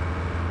there.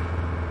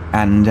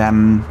 And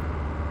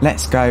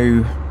let's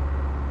go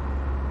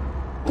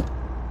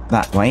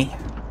that way.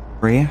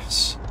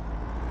 Prius.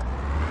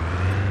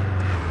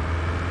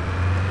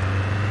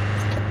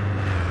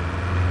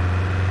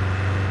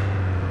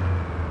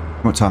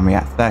 What time are we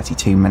at?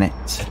 32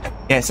 minutes.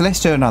 Yeah, so let's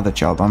do another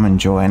job. I'm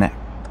enjoying it.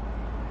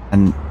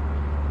 And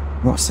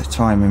what's the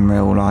time in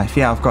real life?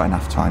 Yeah, I've got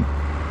enough time.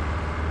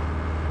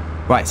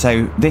 Right,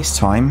 so this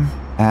time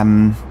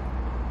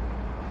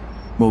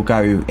we'll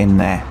go in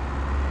there.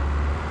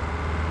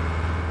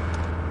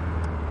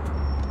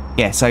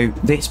 Yeah, so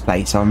this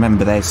place, I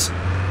remember there's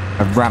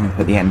a ramp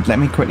at the end. Let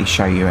me quickly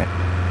show you it.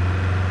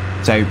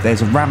 So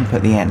there's a ramp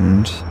at the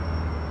end,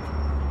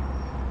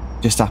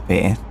 just up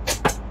here,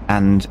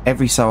 and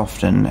every so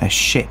often a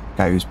ship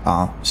goes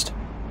past,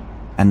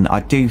 and I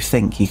do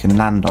think you can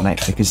land on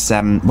it, because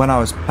when I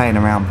was playing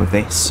around with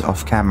this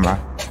off camera,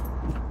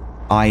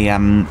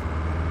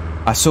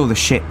 I saw the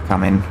ship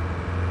coming,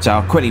 so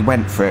I quickly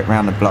went for it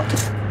round the block.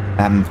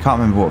 Can't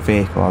remember what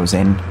vehicle I was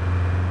in,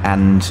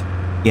 and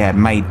yeah,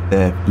 made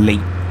the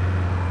leap,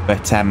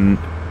 but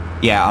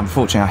yeah,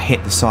 unfortunately I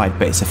hit the side,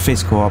 but it's a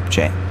physical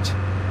object,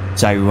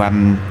 so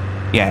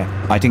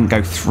yeah, I didn't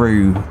go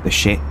through the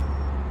ship,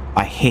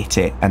 I hit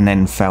it and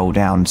then fell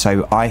down.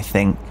 So I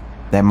think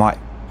there might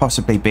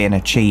possibly be an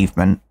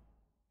achievement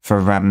for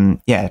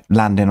yeah,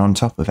 landing on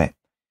top of it,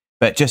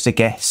 but just a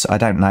guess, I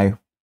don't know,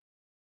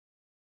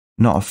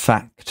 not a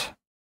fact,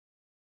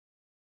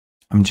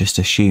 I'm just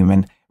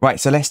assuming. Right,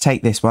 so let's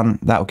take this one,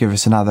 that'll give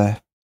us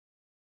another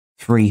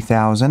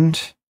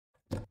 3,000,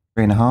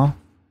 3.5.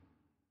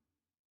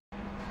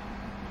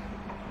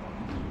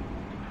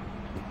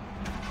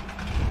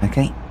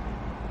 Okay.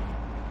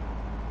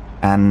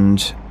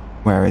 And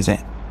where is it?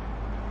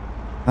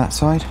 That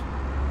side?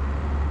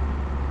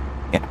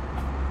 Yeah.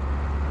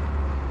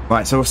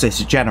 Right, so what's this?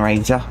 A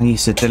generator. I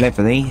used to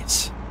deliver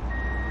these.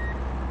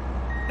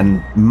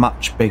 And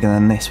much bigger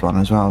than this one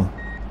as well.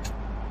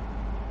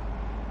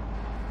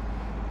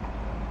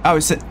 Oh,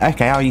 it's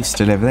okay, I used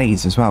to deliver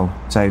these as well.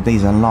 So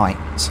these are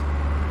lights.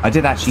 I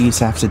did actually used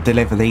to have to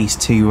deliver these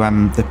to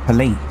the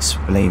police,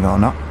 believe it or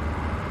not.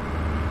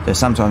 So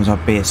sometimes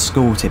I'd be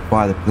escorted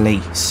by the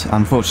police.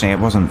 Unfortunately, it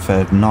wasn't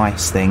for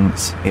nice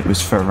things. It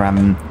was for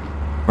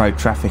road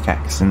traffic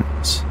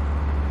accidents.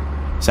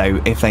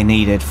 So if they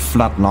needed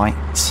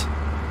floodlights,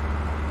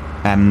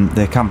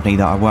 the company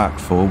that I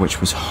worked for, which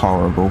was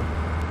horrible,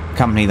 the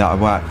company that I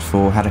worked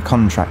for had a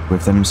contract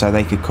with them, so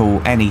they could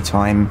call any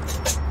time,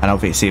 and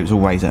obviously it was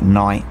always at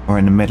night or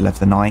in the middle of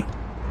the night.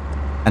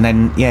 And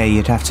then yeah,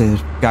 you'd have to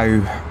go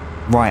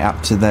right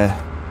up to the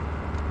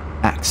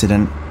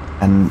accident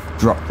and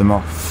drop them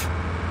off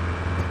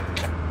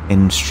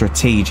in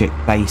strategic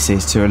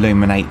places to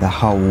illuminate the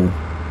whole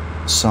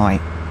site.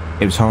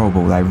 It was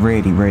horrible though,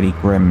 really, really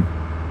grim.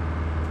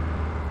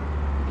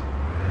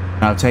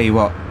 And I'll tell you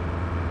what,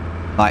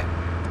 like,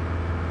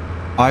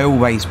 I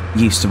always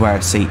used to wear a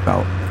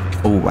seatbelt,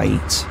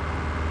 always.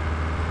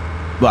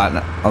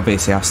 Well,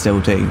 obviously I still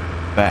do,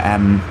 but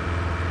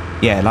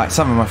yeah, like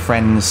some of my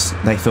friends,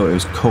 they thought it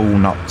was cool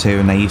not to,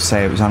 and they used to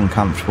say it was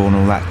uncomfortable and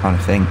all that kind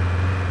of thing.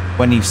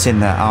 When you've seen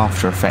the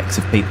after effects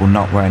of people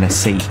not wearing a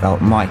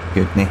seatbelt, my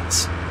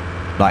goodness,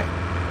 like,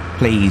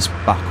 please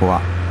buckle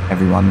up,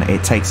 everyone.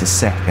 It takes a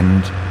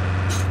second.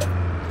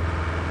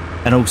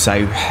 And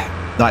also,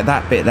 like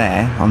that bit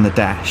there on the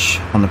dash,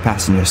 on the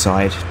passenger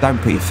side, don't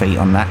put your feet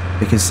on that,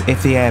 because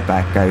if the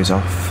airbag goes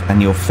off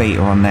and your feet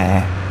are on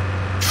there,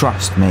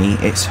 trust me,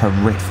 it's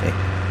horrific.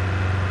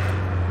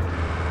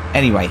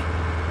 Anyway.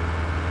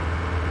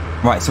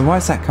 Right, so why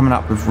is that coming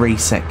up with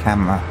reset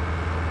camera?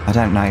 I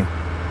don't know.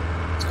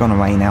 It's gone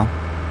away now.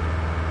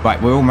 Right,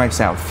 we're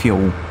almost out of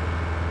fuel.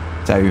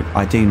 So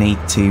I do need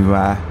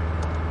to...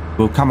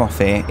 we'll come off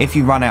here. If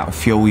you run out of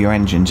fuel, your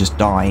engine just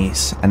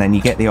dies, and then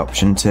you get the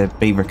option to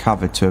be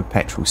recovered to a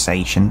petrol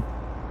station.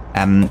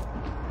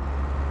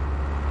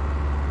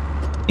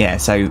 Yeah,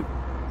 so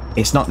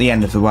it's not the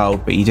end of the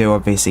world, but you do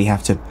obviously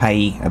have to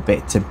pay a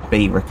bit to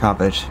be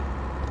recovered.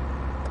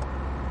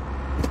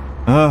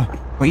 Oh,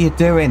 what are you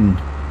doing?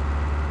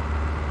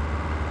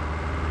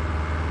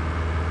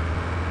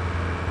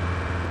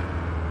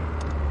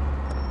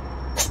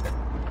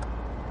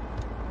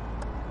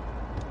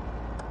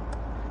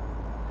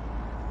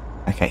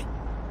 Okay.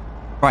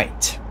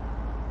 Right.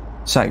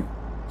 So,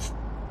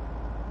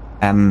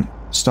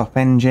 stop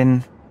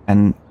engine,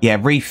 and yeah,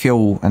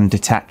 refuel and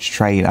detach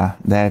trailer.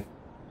 They're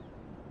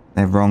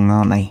wrong,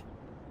 aren't they?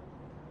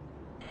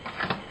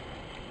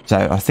 So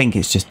I think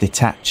it's just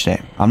detached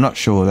it. I'm not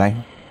sure though.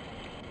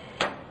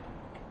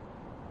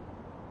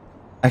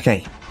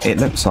 Okay, it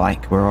looks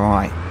like we're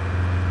alright.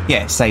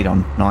 Yeah, it stayed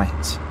on.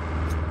 Nice.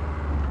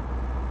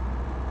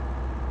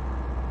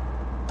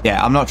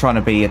 Yeah, I'm not trying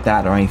to be a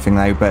dad or anything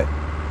though, but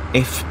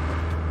if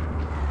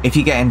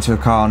you get into a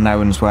car and no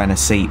one's wearing a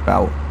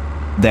seatbelt,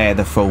 they're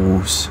the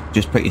fools.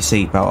 Just put your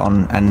seatbelt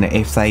on, and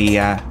if they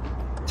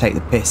take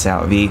the piss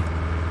out of you,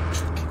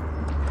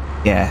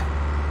 yeah,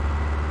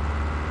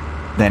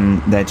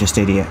 then they're just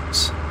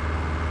idiots.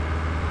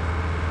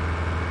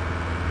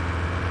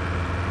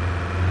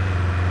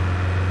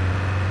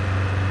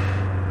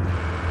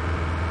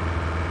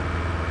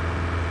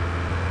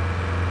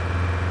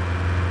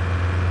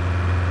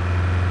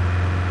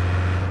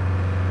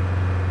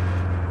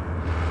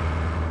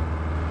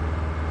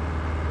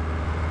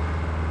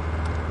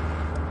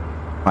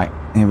 Right,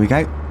 here we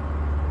go.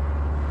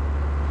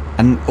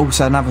 And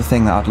also another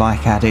thing that I'd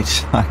like added,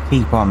 I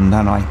keep on,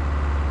 don't I?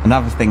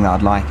 Another thing that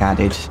I'd like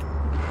added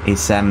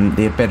is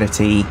the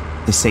ability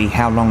to see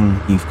how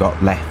long you've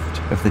got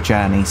left of the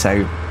journey.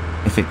 So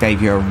if it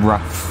gave you a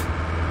rough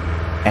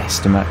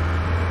estimate.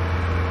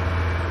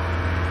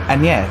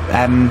 And yeah,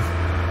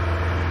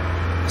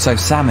 so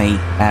Sammy,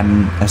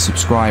 a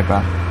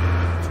subscriber,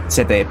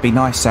 said that it'd be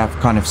nice to have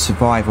kind of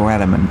survival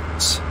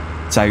elements.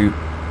 So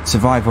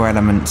survival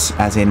elements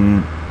as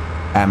in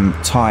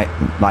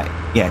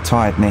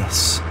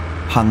tiredness,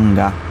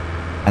 hunger,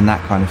 and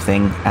that kind of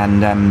thing.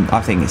 And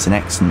I think it's an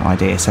excellent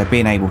idea. So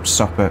being able to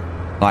stop at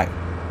like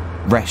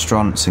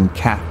restaurants and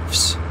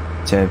cafes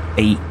to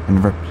eat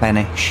and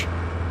replenish,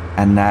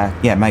 and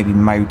yeah, maybe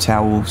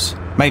motels,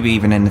 maybe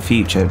even in the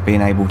future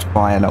being able to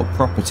buy a little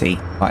property,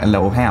 like a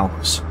little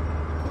house,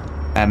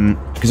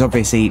 because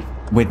obviously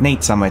we'd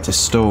need somewhere to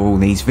store all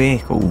these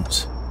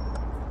vehicles,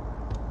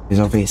 because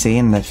obviously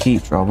in the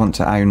future I want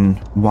to own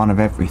one of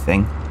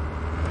everything.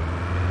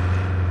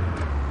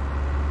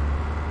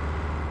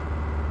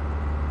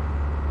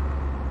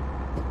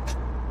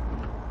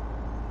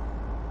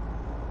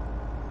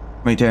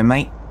 What are you doing,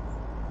 mate?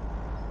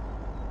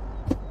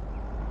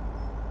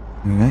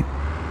 There we go.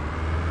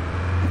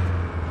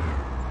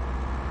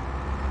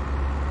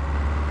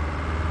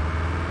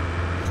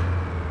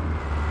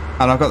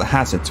 And I've got the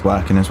hazards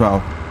working as well.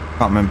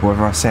 Can't remember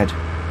whether I said.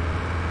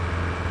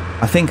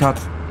 I think I'd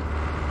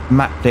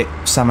mapped it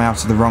somehow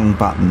to the wrong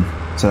button,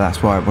 so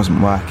that's why it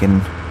wasn't working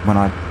when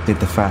I did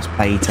the first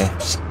play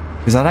test.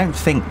 Because I don't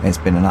think there's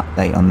been an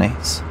update on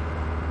this.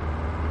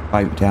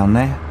 Boat down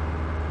there.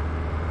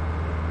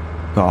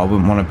 God, I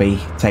wouldn't want to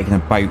be taking a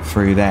boat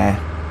through there.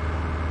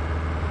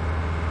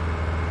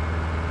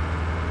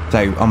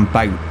 So on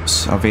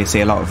boats,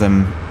 obviously a lot of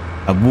them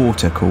are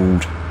water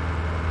cooled,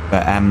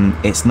 but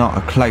it's not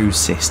a closed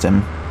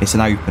system, it's an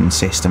open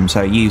system,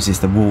 so it uses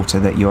the water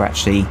that you're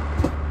actually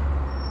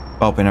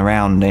bobbing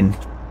around in.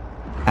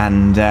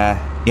 And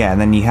yeah,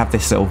 and then you have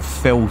this little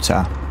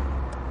filter,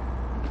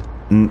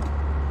 and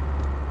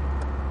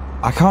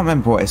I can't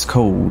remember what it's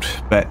called,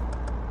 but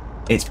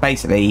it's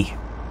basically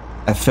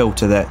a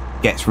filter that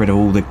gets rid of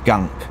all the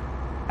gunk,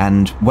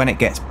 and when it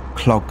gets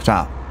clogged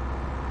up,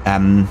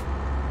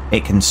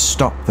 it can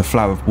stop the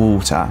flow of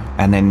water,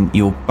 and then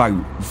your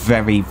boat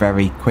very,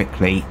 very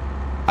quickly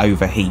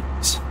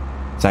overheats.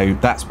 So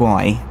that's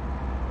why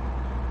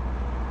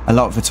a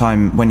lot of the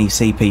time when you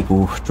see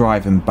people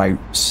driving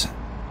boats,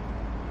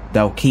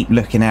 they'll keep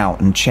looking out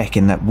and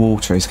checking that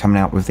water is coming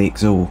out with the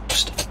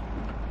exhaust,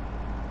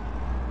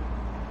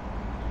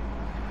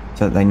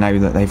 so that they know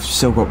that they've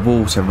still got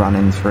water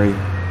running through.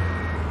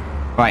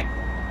 Right,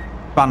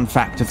 fun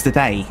fact of the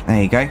day,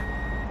 there you go.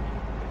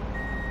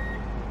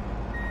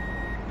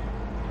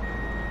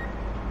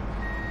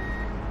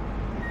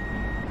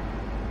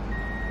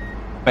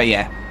 But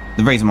yeah,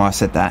 the reason why I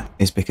said that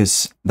is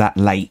because that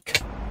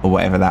lake, or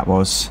whatever that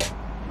was,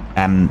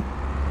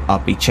 I'll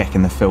be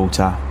checking the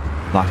filter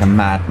like a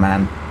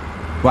madman.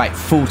 Right,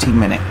 40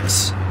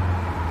 minutes.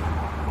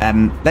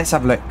 Let's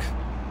have a look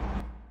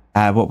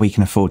what we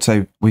can afford.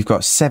 So we've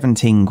got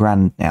 17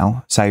 grand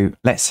now. So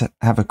let's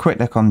have a quick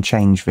look on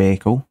change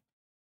vehicle.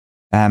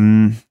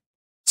 So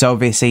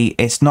obviously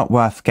it's not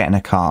worth getting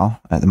a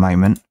car at the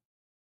moment.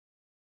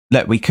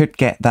 Look, we could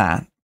get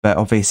that, but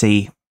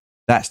obviously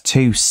that's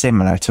too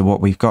similar to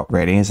what we've got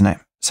really, isn't it?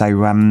 So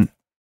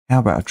how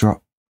about a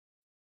drop?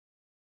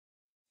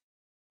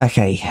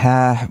 Okay,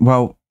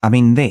 well, I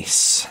mean,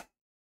 this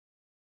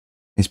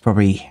is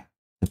probably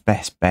the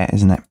best bet,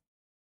 isn't it?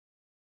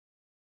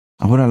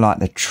 I would have liked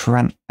the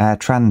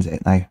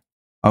transit, though. I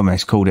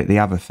almost called it the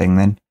other thing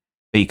then,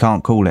 but you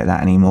can't call it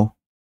that anymore.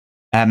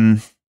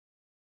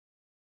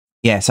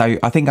 Yeah, so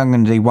I think I'm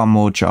going to do one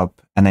more job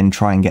and then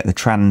try and get the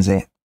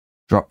transit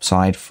drop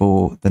side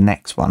for the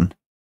next one.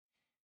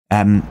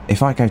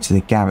 If I go to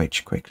the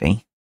garage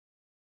quickly.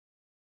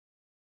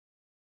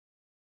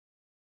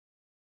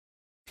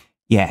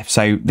 Yeah,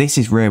 so this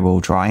is rear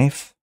wheel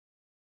drive.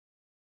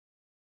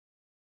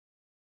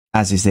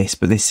 As is this,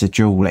 but this is a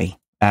dually.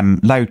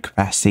 Load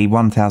capacity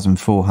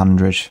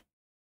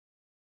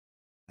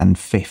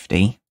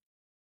 1,450.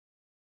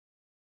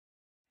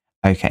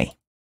 Okay,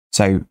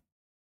 so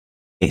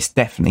it's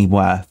definitely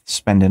worth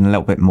spending a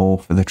little bit more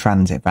for the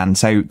transit van.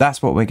 So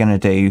that's what we're going to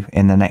do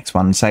in the next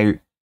one. So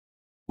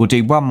we'll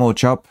do one more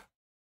job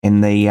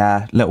in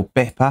the little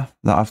bipper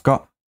that I've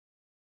got.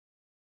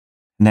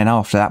 And then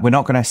after that, we're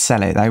not going to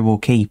sell it though, we'll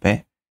keep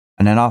it.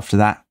 And then after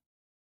that,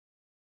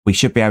 we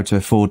should be able to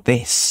afford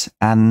this.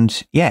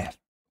 And yeah,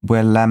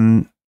 we'll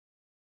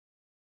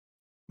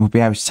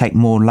be able to take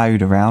more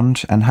load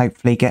around and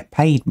hopefully get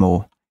paid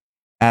more.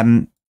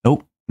 Oh,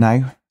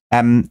 no.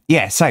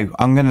 Yeah, so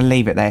I'm going to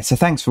leave it there. So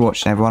thanks for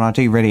watching, everyone. I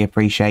do really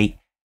appreciate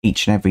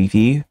each and every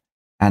view.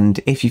 And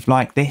if you've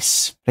liked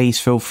this, please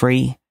feel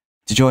free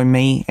to join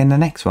me in the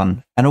next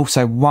one. And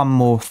also one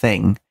more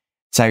thing.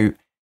 So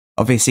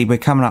obviously we're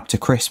coming up to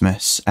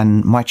Christmas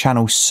and my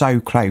channel's so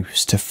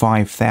close to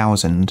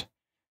 5,000.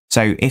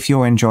 So if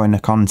you're enjoying the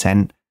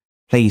content,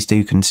 please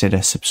do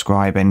consider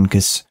subscribing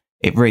because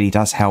it really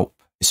does help,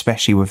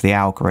 especially with the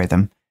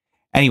algorithm.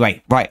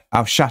 Anyway, right,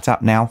 I'll shut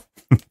up now.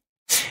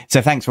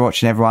 So thanks for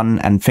watching, everyone,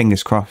 and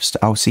fingers crossed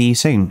I'll see you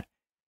soon.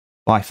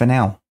 Bye for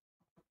now.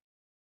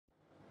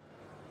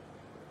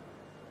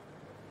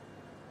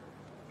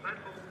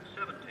 Platform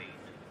 17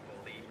 for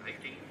the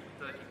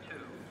 1832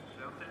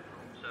 Southend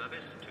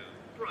service to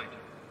Brighton,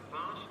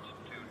 fast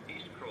to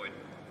East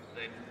Croydon,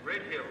 then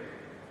Red Hill,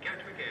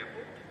 Gatwick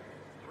Airport,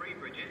 Three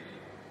Bridges,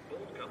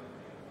 Aldcombe,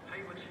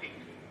 Haywards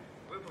Heath,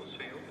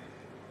 Wivelsfield,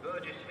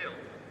 Burgess Hill,